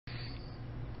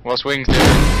What's Wings doing?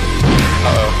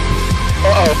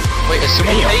 Uh-oh. Wait, is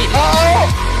someone painting?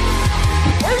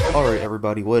 Alright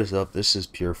everybody, what is up? This is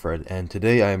Pure Fred, and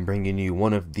today I am bringing you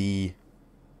one of the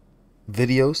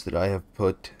videos that I have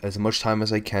put as much time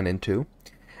as I can into,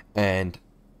 and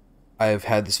I have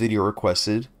had this video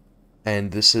requested,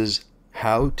 and this is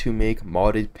how to make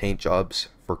modded paint jobs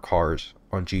for cars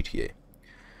on GTA.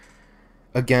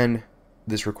 Again,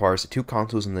 this requires the two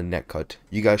consoles and the netcut.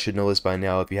 You guys should know this by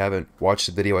now. If you haven't watched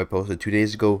the video I posted 2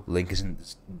 days ago, link is in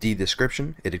the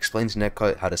description. It explains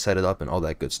netcut, how to set it up, and all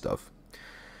that good stuff.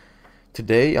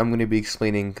 Today, I'm going to be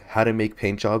explaining how to make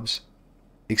paint jobs,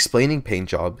 explaining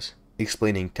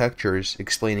textures,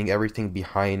 explaining everything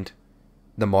behind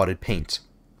the modded paints.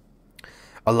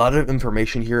 A lot of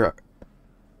information here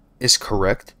is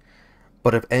correct,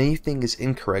 but if anything is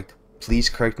incorrect, please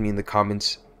correct me in the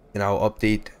comments and I'll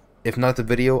update. If not the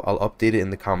video, I'll update it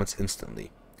in the comments instantly.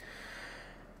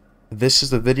 This is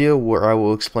the video where I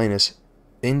will explain as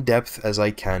in depth as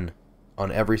I can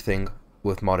on everything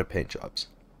with modded paint jobs.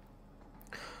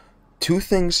 Two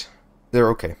things, there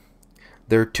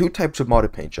are two types of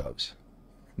modded paint jobs.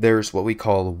 There's what we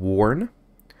call worn,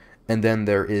 and then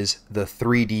there is the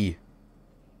 3D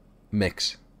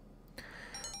mix.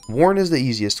 Worn is the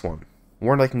easiest one.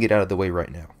 Worn I can get out of the way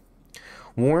right now.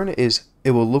 Worn is, it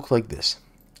will look like this.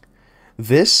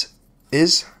 This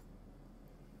is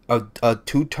a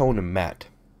two-tone matte.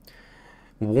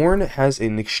 Worn has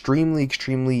an extremely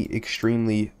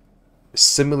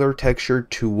similar texture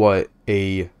to what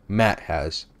a matte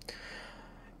has.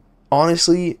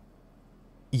 Honestly,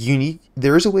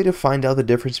 there is a way to find out the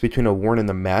difference between a worn and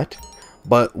a matte,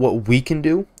 but what we can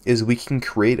do is we can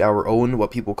create our own, what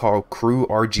people call crew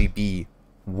RGB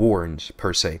worns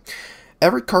per se.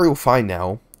 Every car you'll find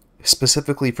now,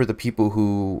 specifically for the people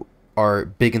who are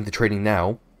big into trading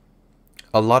now,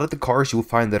 a lot of the cars you'll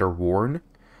find that are worn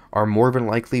are more than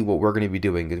likely what we're going to be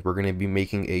doing is we're going to be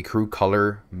making a crew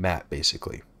color matte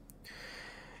basically.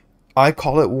 I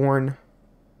call it worn.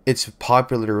 It's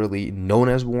popularly known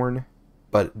as worn,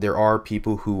 but there are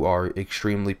people who are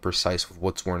extremely precise with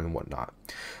what's worn and whatnot.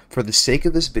 For the sake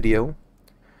of this video,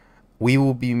 we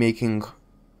will be making,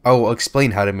 I will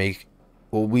explain how to make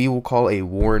what we will call a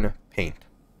worn paint.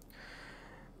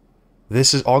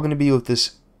 This is all going to be with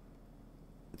this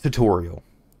tutorial.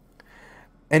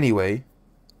 Anyway,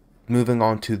 moving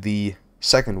on to the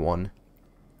second one,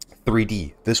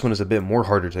 3D. This one is a bit more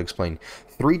harder to explain.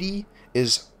 3D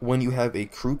is when you have a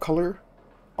crew color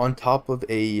on top of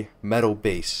a metal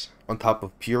base, on top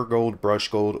of pure gold, brush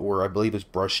gold, or I believe it's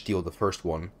brush steel, the first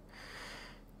one.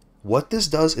 What this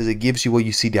does is it gives you what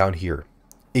you see down here.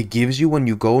 It gives you, when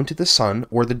you go into the sun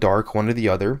or the dark, one or the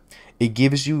other, it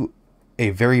gives you a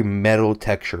very metal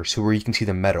texture, so where you can see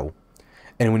the metal.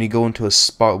 And when you go into a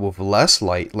spot with less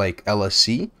light, like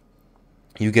LSC,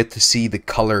 you get to see the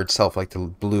color itself, like the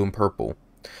blue and purple.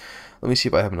 Let me see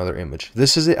if I have another image.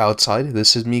 This is it outside.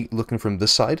 This is me looking from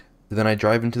this side. Then I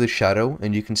drive into the shadow,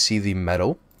 and you can see the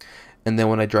metal. And then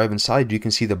when I drive inside, you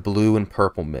can see the blue and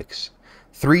purple mix.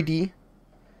 3D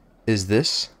is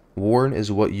this. Worn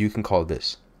is what you can call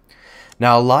this.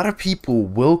 Now, a lot of people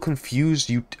will confuse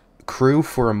crew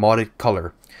for a modded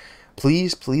color.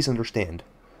 Please understand.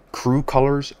 Crew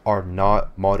colors are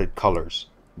not modded colors.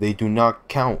 They do not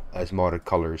count as modded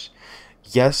colors.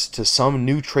 Yes, to some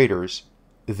new traders,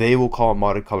 they will call it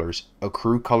modded colors. A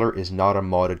crew color is not a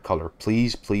modded color.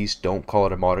 Please don't call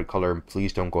it a modded color, and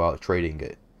please don't go out trading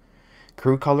it.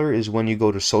 Crew color is when you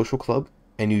go to Social Club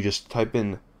and you just type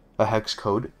in a hex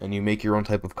code and you make your own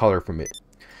type of color from it.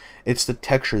 It's the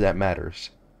texture that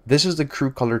matters. This is the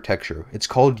crew color texture. It's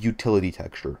called utility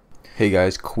texture. Hey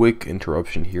guys, quick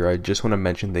interruption here. I just want to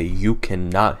mention that you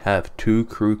cannot have two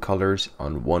crew colors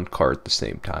on one car at the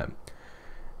same time.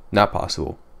 Not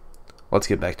possible. Let's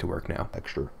get back to work now.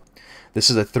 Texture.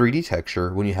 This is a 3D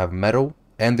texture when you have metal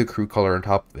and the crew color on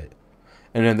top of it.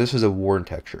 And then this is a worn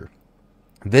texture.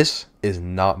 This is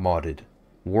not modded.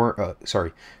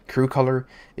 Crew color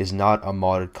is not a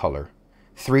modded color.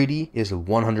 3D is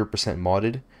 100%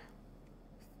 modded.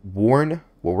 Worn,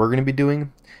 what we're going to be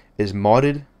doing, is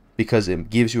modded because it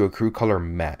gives you a crew color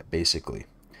matte, basically.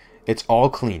 It's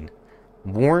all clean.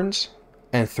 Worns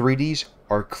and 3Ds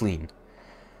are clean.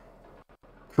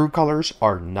 Crew colors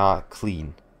are not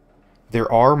clean.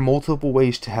 There are multiple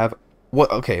ways to have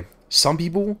some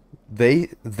people,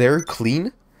 their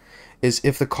clean is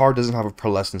if the car doesn't have a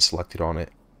pearlescent selected on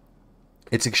it.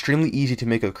 It's extremely easy to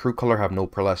make a crew color have no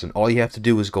pearlescent. All you have to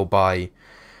do is go by,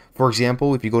 for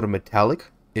example, if you go to metallic,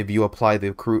 if you apply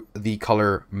the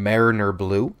color Mariner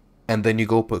Blue, and then you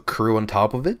go put crew on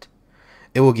top of it,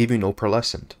 it will give you no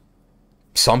pearlescent.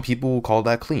 Some people will call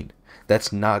that clean.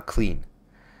 That's not clean.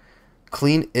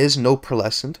 Clean is no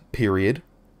pearlescent, period.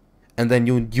 And then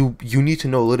you need to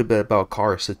know a little bit about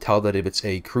cars to tell that if it's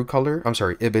a crew color, I'm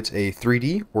sorry, if it's a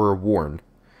 3D or a worn.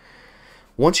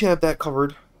 Once you have that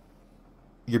covered,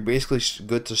 you're basically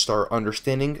good to start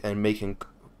understanding and making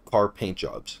car paint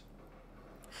jobs.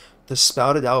 To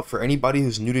spout it out for anybody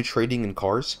who's new to trading in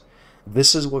cars,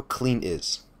 this is what clean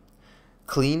is.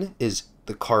 Clean is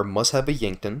the car must have a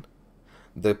Yankton,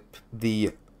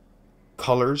 the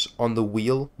colors on the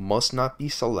wheel must not be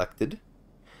selected,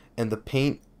 and the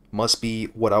paint must be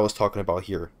what I was talking about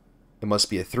here. It must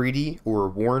be a 3D or a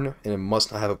worn, and it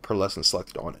must not have a pearlescent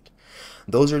selected on it.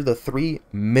 Those are the 3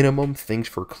 minimum things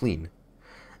for clean.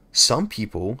 Some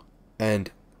people,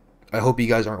 and I hope you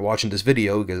guys aren't watching this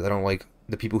video because I don't like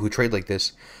the people who trade like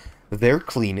this, their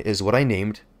clean is what I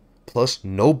named, plus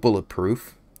no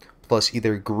bulletproof, plus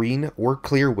either green or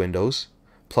clear windows,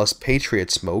 plus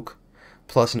Patriot smoke,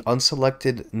 plus an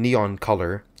unselected neon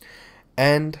color,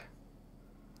 and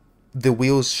the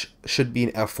wheels should be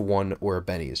an F1 or a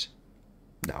Benny's.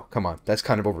 No, come on, that's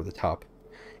kind of over the top.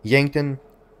 Yankton,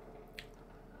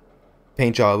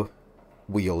 paint job,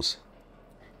 wheels.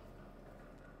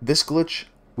 This glitch,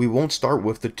 we won't start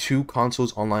with the 2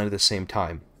 consoles online at the same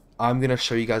time. I'm going to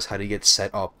show you guys how to get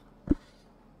set up.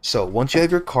 So, once you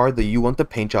have your car that you want the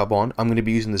paint job on, I'm going to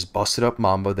be using this busted up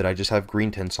Mamba that I just have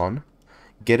green tints on.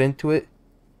 Get into it.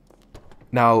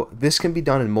 Now, this can be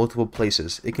done in multiple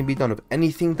places. It can be done with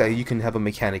anything that you can have a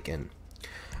mechanic in.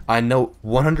 I know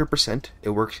 100% it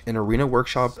works in Arena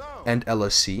Workshop and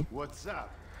LSC. What's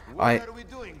up? What are we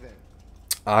doing then?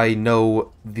 I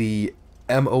know the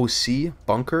MOC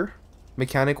bunker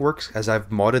mechanic works, as I've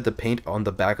modded the paint on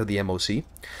the back of the MOC.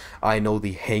 I know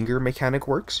the hanger mechanic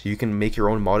works. You can make your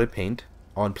own modded paint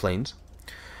on planes.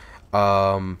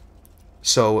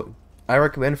 So I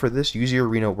recommend for this, use your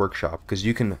Arena Workshop, because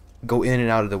you can go in and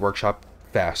out of the workshop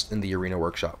fast in the Arena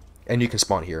Workshop, and you can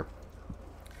spawn here.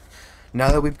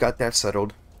 Now that we've got that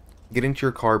settled, get into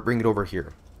your car, bring it over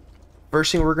here.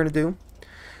 First thing we're going to do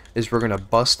is we're going to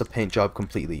bust the paint job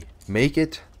completely. Make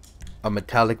it a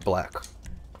metallic black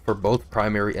for both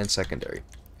primary and secondary.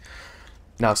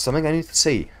 Now, something I need to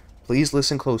say, please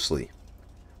listen closely.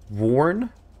 Worn,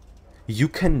 you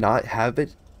cannot have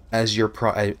it as your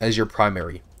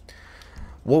primary.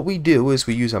 What we do is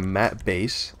we use a matte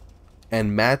base,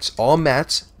 and all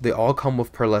mattes, they all come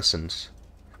with pearlescents,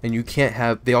 and you can't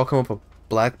have, they all come with a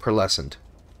black pearlescent.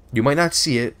 You might not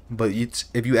see it, but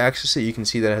if you access it, you can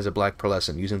see that it has a black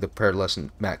pearlescent using the pearlescent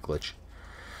matte glitch.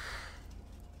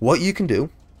 What you can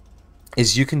do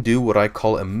is you can do what I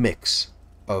call a mix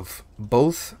of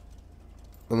both.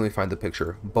 Let me find the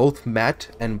picture. Both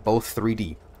matte and both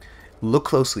 3D. Look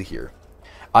closely here.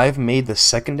 I've made the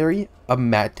secondary a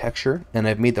matte texture, and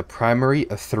I've made the primary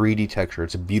a 3D texture.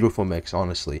 It's a beautiful mix,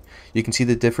 honestly. You can see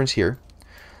the difference here,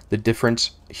 the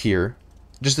difference here,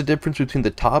 just the difference between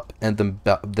the top and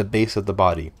the base of the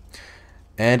body.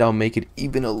 And I'll make it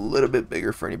even a little bit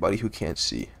bigger for anybody who can't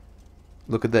see.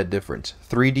 Look at that difference.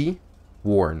 3D,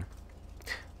 worn,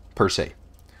 per se.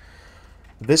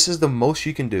 This is the most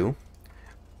you can do,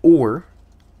 or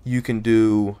you can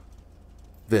do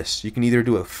this. You can either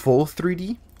do a full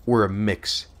 3D or a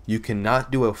mix. You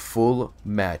cannot do a full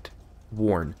matte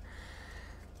worn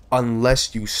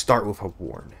unless you start with a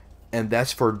worn, and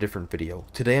that's for a different video.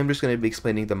 Today I'm just going to be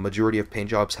explaining the majority of paint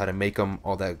jobs, how to make them,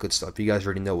 all that good stuff. You guys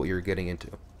already know what you're getting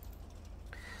into.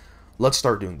 Let's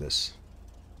start doing this.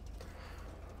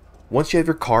 Once you have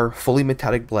your car fully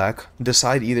metallic black,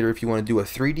 decide either if you want to do a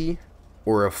 3D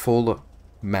or a full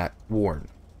matte worn.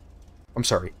 I'm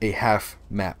sorry, a half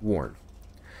matte worn.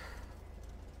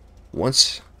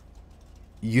 Once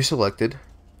you selected,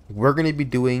 we're going to be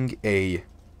doing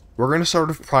we're going to start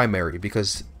with primary,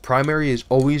 because primary is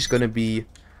always going to be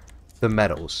the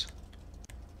metals.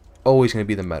 Always going to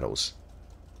be the metals.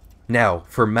 Now,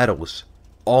 for metals,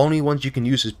 only ones you can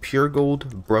use is pure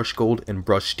gold, brush gold, and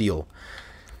brush steel.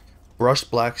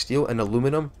 Brushed black steel and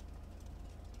aluminum,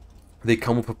 they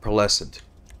come with a pearlescent.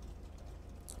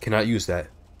 Cannot use that.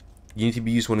 You need to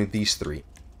be used one of these 3.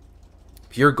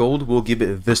 Pure gold will give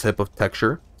it this type of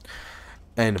texture,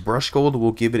 and brush gold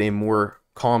will give it a more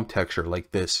calm texture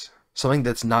like this. Something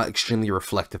that's not extremely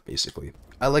reflective, basically.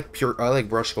 I like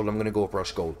brush gold. I'm going to go with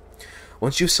brush gold.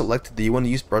 Once you've selected that you want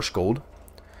to use brush gold,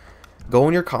 go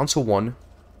in your console 1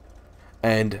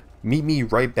 and meet me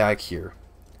right back here.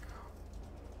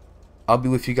 I'll be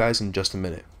with you guys in just a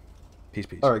minute. Peace,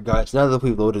 peace. Alright guys, now that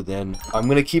we've loaded in, I'm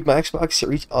going to keep my Xbox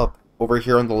Series up over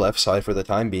here on the left side for the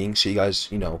time being, so you guys,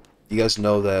 you guys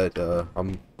know that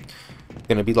I'm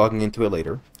going to be logging into it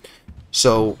later.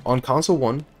 So, on console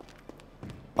 1,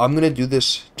 I'm gonna do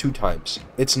this 2 times.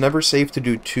 It's never safe to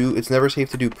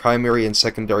do primary and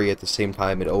secondary at the same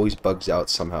time. It always bugs out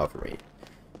somehow for me.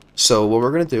 So what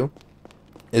we're gonna do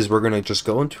is we're gonna just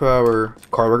go into our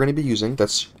car we're gonna be using.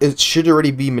 It should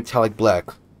already be metallic black.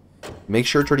 Make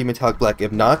sure it's already metallic black.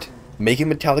 If not, make it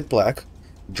metallic black,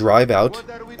 drive out,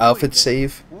 outfit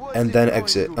save, and then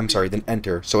exit. I'm sorry, then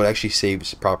enter, so it actually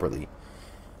saves properly.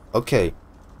 Okay.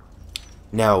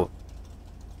 Now,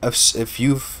 if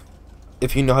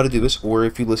you know how to do this, or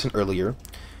if you listened earlier,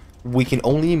 we can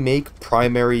only make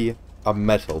primary a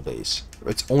metal base.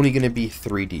 It's only going to be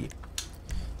 3D.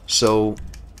 So,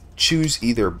 choose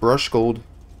either pure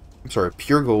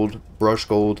gold, brush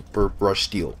gold, or brush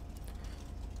steel.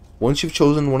 Once you've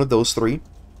chosen one of those 3,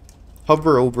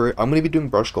 hover over it. I'm going to be doing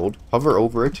brush gold. Hover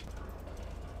over it,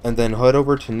 and then head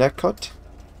over to net cut.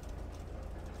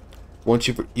 Once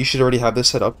you should already have this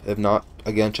set up. If not,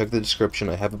 again, check the description.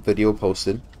 I have a video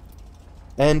posted.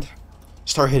 And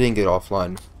start hitting it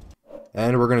offline.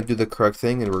 And we're going to do the correct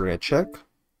thing, and we're going to check.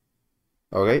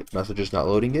 Okay, message is not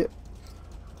loading it.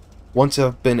 Once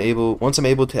I'm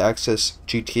able to access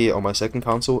GTA on my second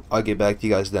console, I'll get back to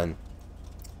you guys then.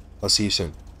 I'll see you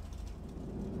soon.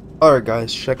 Alright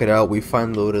guys, check it out. We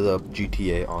finally loaded up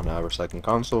GTA on our second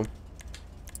console.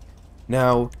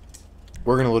 Now,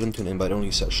 we're going to load into an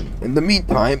invite-only session. In the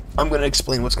meantime, I'm going to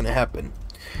explain what's going to happen.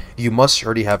 You must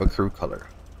already have a crew color.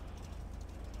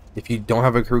 If you don't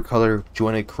have a crew color,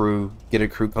 join a crew, get a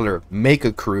crew color, make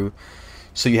a crew,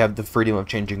 so you have the freedom of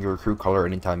changing your crew color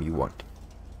anytime you want.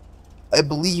 I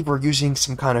believe we're using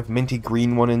some kind of minty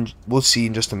green one, and we'll see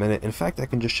in just a minute. In fact, I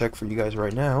can just check for you guys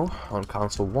right now on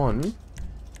console 1.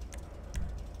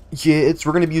 Yeah,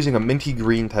 we're going to be using a minty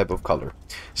green type of color.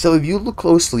 So if you look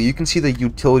closely, you can see the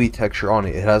utility texture on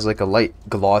it. It has like a light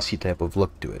glossy type of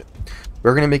look to it.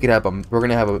 We're going to make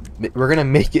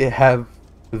it have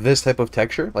this type of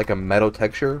texture, like a metal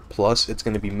texture, plus it's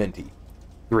going to be minty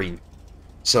green.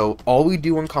 So all we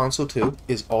do on console 2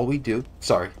 is apply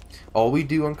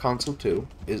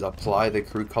the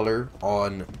crew color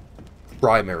on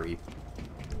primary.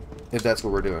 If that's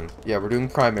what we're doing. Yeah, we're doing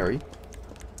primary.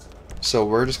 So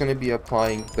we're just going to be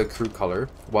applying the crew color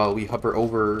while we hover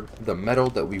over the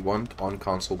metal that we want on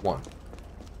console 1.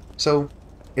 So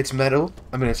it's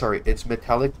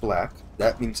metallic black.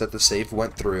 That means that the save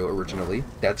went through originally.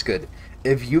 That's good.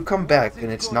 If you come back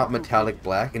and it's not metallic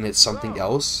black and it's something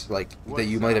else, like that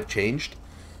you might have changed,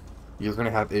 you're going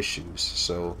to have issues.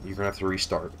 So you're going to have to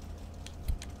restart.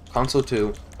 Console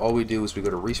 2, all we do is we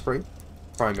go to respray,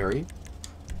 primary,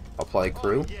 apply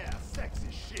crew,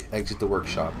 exit the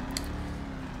workshop.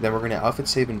 Then we're going to outfit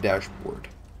save and dashboard.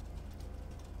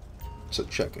 So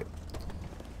check it.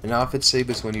 An outfit save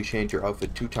is when you change your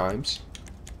outfit 2 times.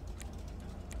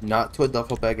 Not to a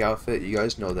duffel bag outfit, you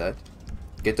guys know that.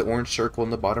 Get the orange circle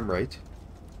in the bottom right.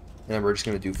 And then we're just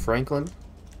going to do Franklin.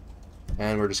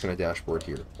 And we're just going to dashboard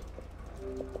here.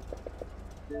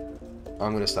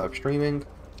 I'm going to stop streaming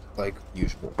like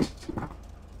usual.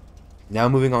 Now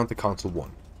moving on to console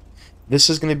 1.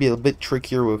 This is going to be a bit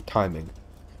trickier with timing.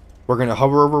 We're going to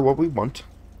hover over what we want.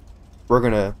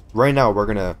 Right now we're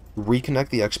going to reconnect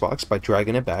the Xbox by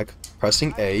dragging it back,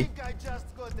 pressing A,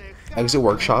 exit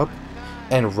workshop,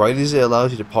 and right as it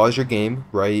allows you to pause your game,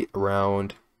 right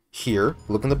around here,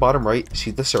 look in the bottom right,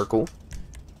 see the circle,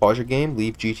 pause your game,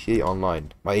 leave GTA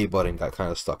Online. My A button got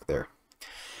kind of stuck there.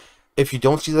 If you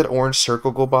don't see that orange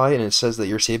circle go by and it says that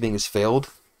your saving is failed,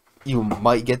 you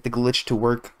might get the glitch to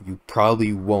work. You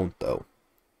probably won't though.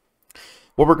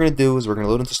 What we're going to do is we're going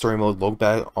to load into story mode, load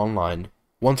back online.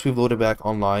 Once we've loaded back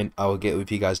online, I will get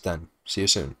with you guys then. See you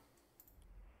soon.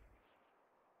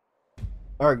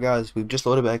 Alright guys, we've just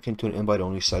loaded back into an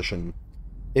invite-only session.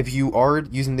 If you are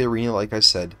using the arena, like I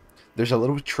said, there's a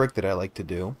little trick that I like to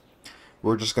do.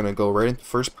 We're just going to go right into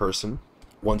first person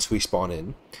once we spawn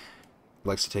in. It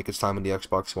likes to take its time on the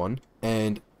Xbox One.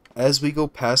 And as we go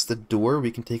past the door,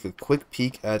 we can take a quick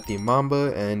peek at the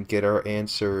Mamba and get our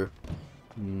answer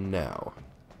now.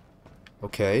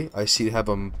 Okay, I see it have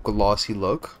a glossy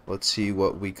look. Let's see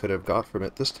what we could have got from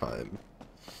it this time.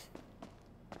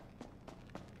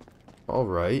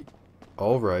 Alright.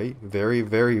 Alright. Very,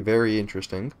 very, very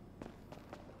interesting.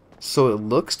 So it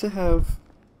looks to have...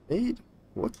 Hey,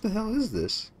 what the hell is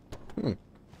this?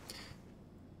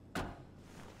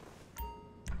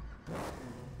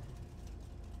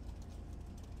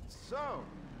 So,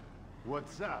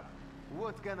 what's up?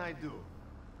 What can I do?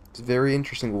 It's very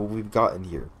interesting what we've gotten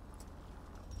here.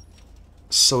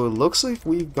 So it looks like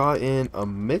we've gotten a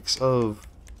mix of...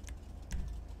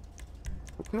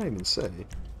 What can I even say?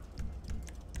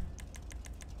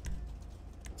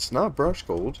 It's not brush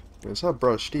gold. It's not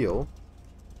brush steel.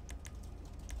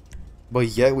 but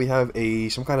yet we have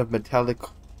some kind of metallic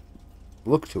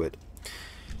look to it.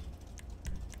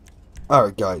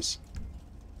 Alright guys,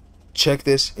 check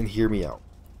this and hear me out.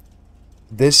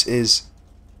 This is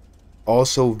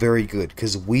also very good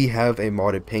because we have a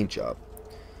modded paint job.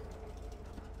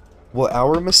 What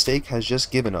our mistake has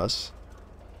just given us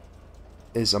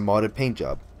is a modded paint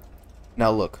job.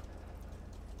 Now look,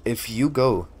 if you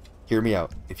go, hear me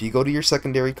out, if you go to your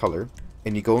secondary color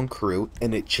and you go in crew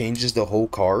and it changes the whole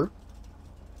car,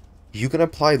 you can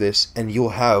apply this and you'll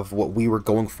have what we were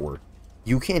going for.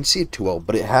 You can't see it too well,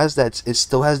 but it has that, it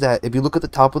still has that. If you look at the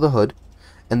top of the hood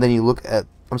and then you look at,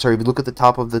 if you look at the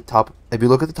top of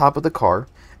the car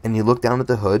and you look down at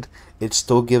the hood, it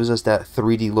still gives us that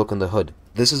 3D look on the hood.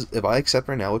 This is, if I accept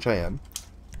right now, which I am,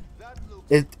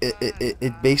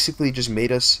 it basically just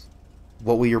made us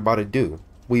what we were about to do.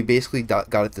 We basically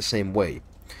got it the same way.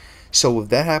 So if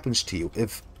that happens to you,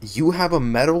 if you have a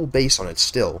metal base on it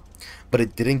still, but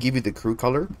it didn't give you the crew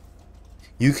color,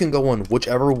 you can go on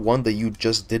whichever one that you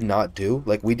just did not do.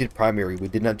 Like we did primary, we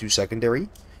did not do secondary,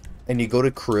 and you go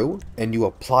to crew and you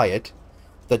apply it.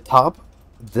 The top,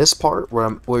 this part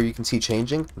where you can see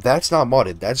changing, that's not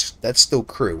modded. That's still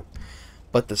crew.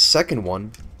 But the second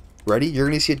one, ready? You're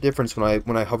gonna see a difference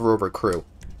when I hover over crew.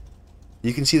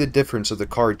 You can see the difference of the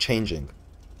car changing.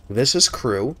 This is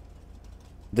crew.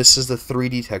 This is the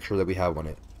 3D texture that we have on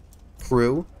it.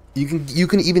 Crew. You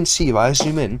can even see, if I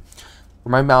zoom in,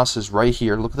 where my mouse is right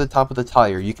here, look at the top of the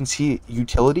tire, you can see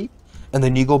utility, and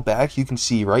then you go back, you can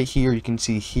see right here, you can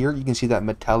see here, you can see that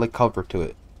metallic cover to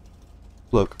it.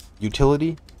 Look,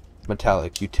 utility,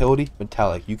 metallic, you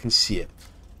can see it.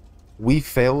 We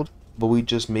failed, but we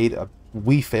just made a,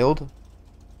 we failed.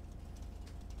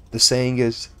 The saying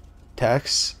is,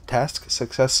 task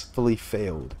successfully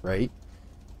failed, right?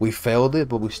 We failed it,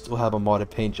 but we still have a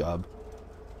modded paint job.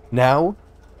 Now,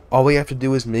 all we have to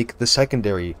do is make the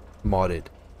secondary modded.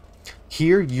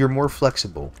 Here, you're more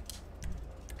flexible.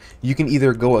 You can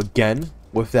either go again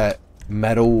with that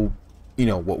metal, you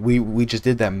know, what we just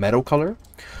did, that metal color,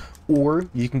 or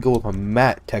you can go with a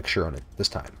matte texture on it this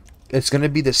time. It's going to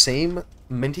be the same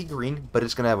minty green, but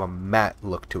it's going to have a matte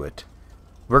look to it.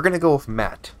 We're going to go with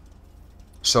matte.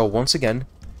 So once again,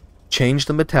 change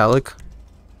the metallic,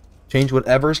 change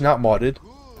whatever's not modded.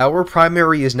 Our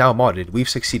primary is now modded. We've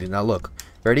succeeded. Now look,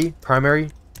 ready? Primary,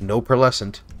 no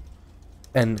pearlescent.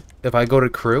 And if I go to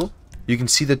crew, you can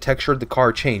see the texture of the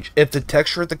car change. If the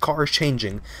texture of the car is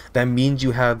changing, that means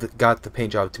you have got the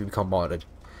paint job to become modded.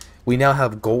 We now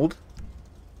have gold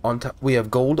on top. We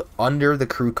have gold under the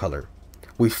crew color.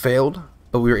 We failed,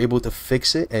 but we were able to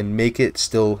fix it and make it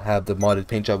still have the modded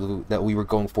paint job that we were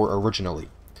going for originally.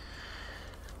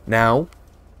 Now,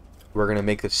 we're going to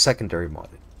make the secondary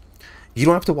modded. You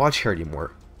don't have to watch here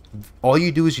anymore. All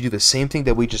you do is you do the same thing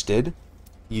that we just did.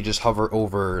 You just hover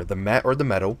over the matte or the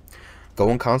metal, go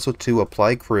in console 2,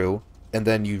 apply crew, and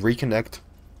then you reconnect,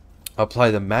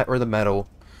 apply the matte or the metal,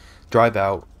 drive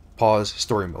out, pause,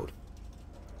 story mode.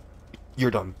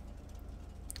 You're done.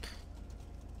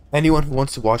 Anyone who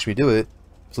wants to watch me do it,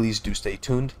 please do stay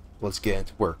tuned. Let's get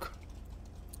into work.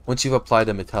 Once you've applied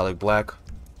the metallic black,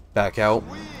 back out,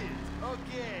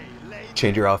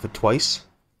 change your outfit twice,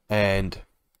 and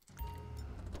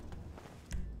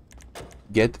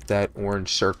get that orange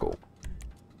circle.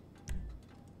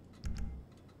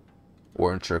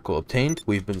 Orange circle obtained.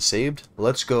 We've been saved.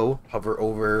 Let's go hover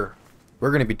over.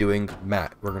 We're going to be doing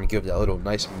matte. We're going to give that little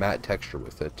nice matte texture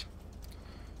with it.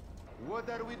 What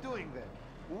are we doing then?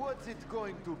 What's it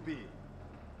going to be?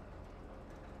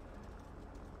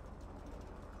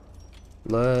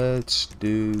 Let's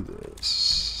do this.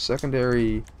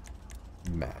 Secondary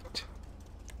matte.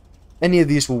 Any of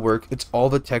these will work. It's all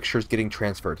the textures getting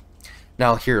transferred.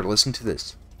 Now here, listen to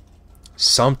this.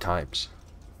 Sometimes,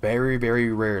 very,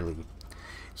 very rarely,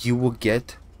 you will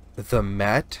get the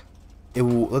matte. It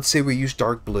will, let's say we use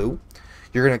dark blue.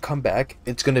 You're going to come back.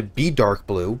 It's going to be dark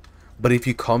blue. But if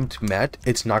you come to matte,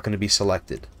 it's not going to be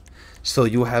selected. So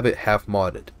you'll have it half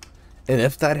modded. And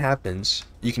if that happens,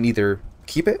 you can either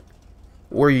keep it,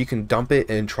 or you can dump it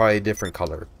and try a different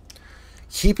color.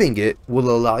 Keeping it will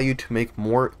allow you to make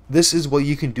more. This is what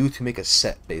you can do to make a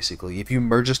set, basically. If you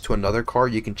merge this to another car,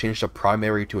 you can change the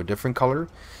primary to a different color.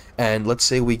 And let's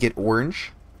say we get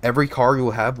orange. Every car you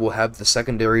will have the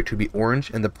secondary to be orange,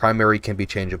 and the primary can be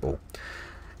changeable.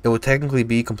 It will technically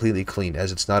be completely clean,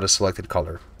 as it's not a selected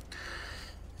color.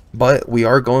 But we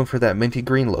are going for that minty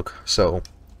green look, so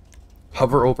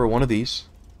hover over one of these.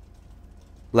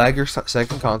 Lag your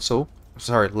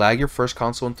lag your first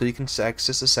console until you can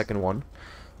access the second one.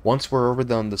 Once we're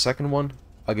over on the second one,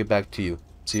 I'll get back to you.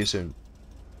 See you soon.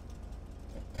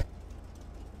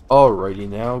 Alrighty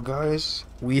now, guys,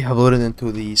 we have loaded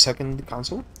into the second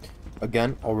console.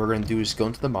 Again, all we're going to do is go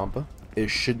into the Mamba. It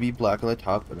should be black on the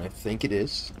top, and I think it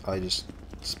is. I just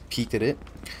peeked at it.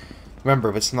 Remember,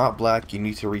 if it's not black, you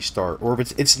need to restart. Or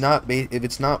if it's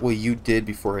not what you did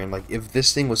beforehand, like if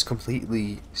this thing was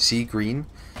completely sea green,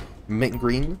 mint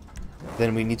green,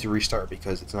 then we need to restart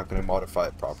because it's not going to modify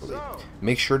it properly.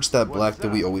 Make sure it's that black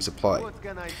that we always apply.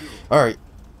 Alright.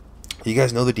 You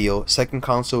guys know the deal. Second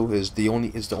console is the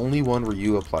only one where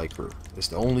you apply crew. It's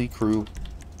the only crew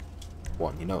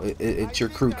one. You know, it's your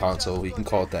crew console. You can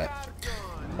call it that.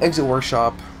 Exit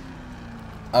workshop,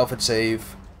 outfit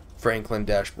save, Franklin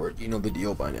dashboard. You know the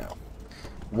deal by now.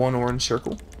 One orange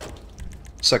circle.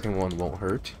 Second one won't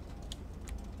hurt.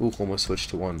 Ooh, almost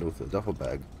switched to one with a duffel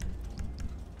bag.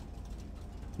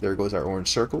 There goes our orange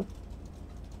circle.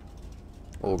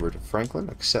 Over to Franklin,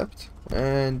 accept,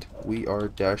 and we are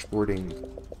dashboarding.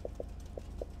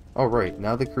 Alright,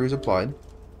 now the crew is applied.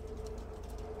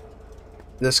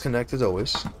 Disconnect as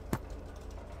always.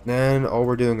 Then all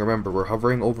we're doing, remember, we're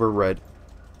hovering over red,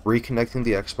 reconnecting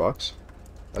the Xbox,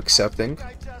 accepting,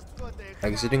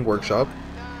 exiting workshop,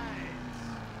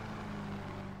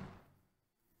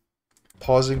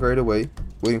 pausing right away,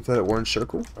 waiting for that orange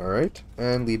circle, alright,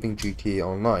 and leaving GTA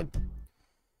Online.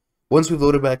 Once we've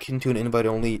loaded back into an invite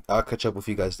only, I'll catch up with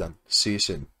you guys then. See you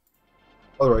soon.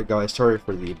 Alright guys, sorry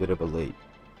for the bit of a late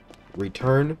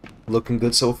return. Looking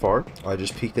good so far. I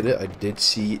just peeked at it. I did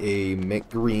see a mint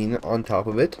green on top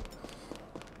of it.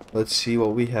 Let's see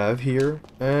what we have here.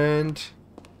 And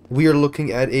we are looking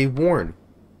at a worn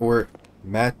or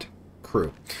matte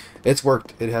crew. It's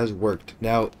worked. It has worked.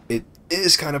 Now, it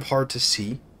is kind of hard to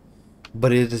see,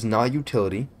 but it is not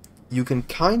utility. You can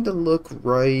kind of look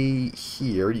right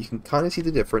here. You can kind of see the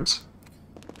difference.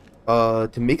 To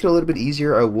make it a little bit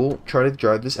easier, I will try to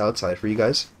drive this outside for you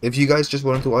guys. If you guys just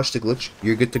wanted to watch the glitch,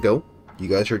 you're good to go. You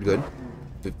guys are good.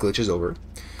 The glitch is over.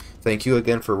 Thank you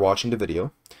again for watching the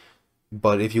video.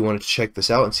 But if you want to check this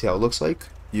out and see how it looks like,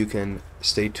 you can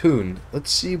stay tuned.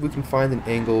 Let's see if we can find an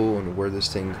angle on where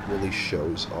this thing really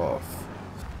shows off.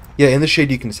 Yeah, in the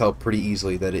shade you can tell pretty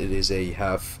easily that it is a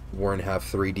half worn,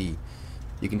 half 3D.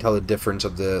 You can tell the difference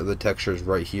of the textures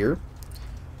right here.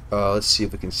 Let's see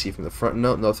if we can see from the front.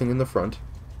 No, nothing in the front.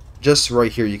 Just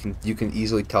right here, you can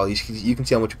easily tell. You can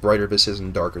see how much brighter this is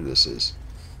and darker this is.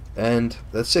 And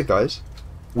that's it, guys.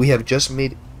 We have just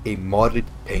made a modded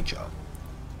paint job.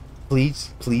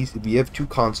 Please, please, if you have two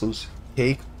consoles,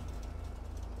 take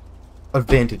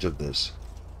advantage of this.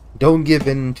 Don't give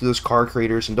in to those car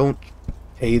creators and don't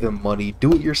pay them money.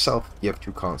 Do it yourself if you have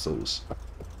two consoles.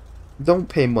 Don't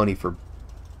pay money for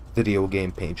video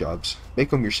game paint jobs. Make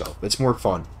them yourself. It's more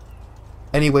fun.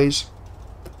 Anyways,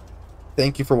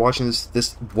 thank you for watching this.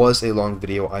 This was a long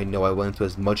video. I know I went into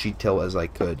as much detail as I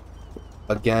could.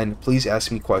 Again, please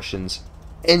ask me questions.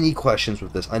 Any questions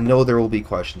with this. I know there will be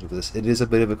questions with this. It is a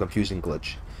bit of a confusing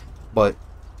glitch. But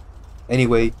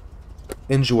anyway,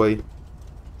 enjoy.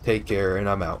 Take care, and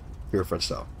I'm out. Your friend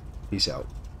Style. Peace out.